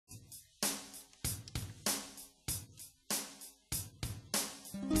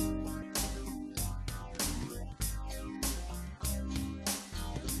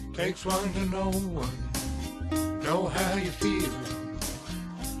Takes one to know one, know how you feel.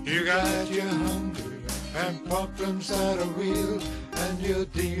 You got your hunger and problems that are real, and you're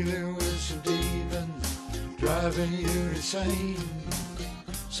dealing with some demons driving you insane.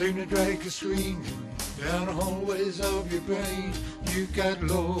 Seem to drag you screaming down the hallways of your brain. You got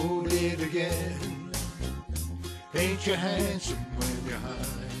loaded again. Ain't you handsome when you're high?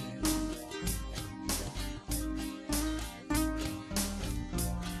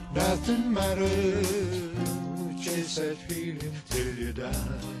 Nothing matters, chase that feeling till you die.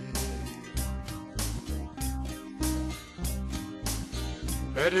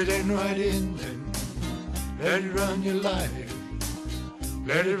 Let it in right in then, let it run your life.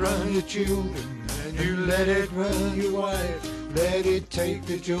 Let it run your children, and you let it run your wife. Let it take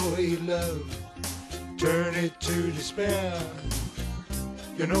the joy you love, turn it to despair.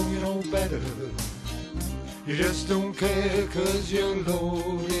 You know better, you just don't care 'cause you're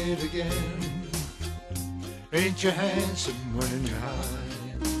loaded again. Ain't you handsome when you're high?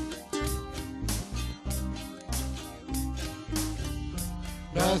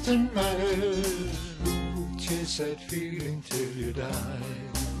 Nothing matters, chase that feeling till you die.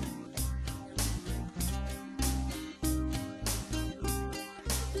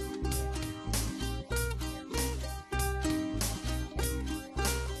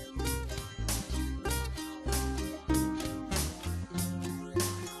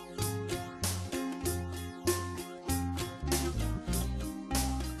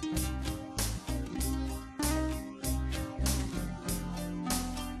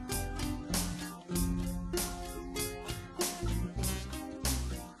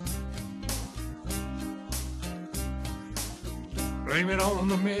 Blame it on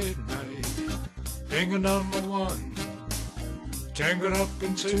the midnight, finger number one. Tangled up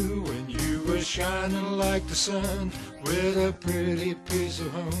in two when you were shining like the sun, with a pretty piece of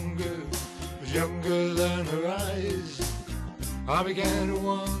hunger, was younger than her eyes. I began to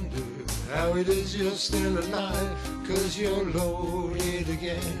wonder how it is you're still alive, 'cause you're loaded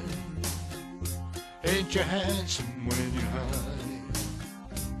again. Ain't you handsome when you're high?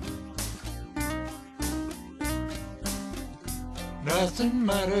 Nothing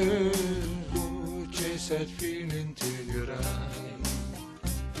matters, oh, chase that feeling till you die.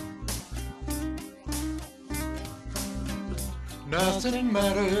 Nothing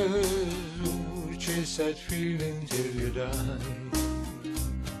matters, oh, chase that feeling till you die.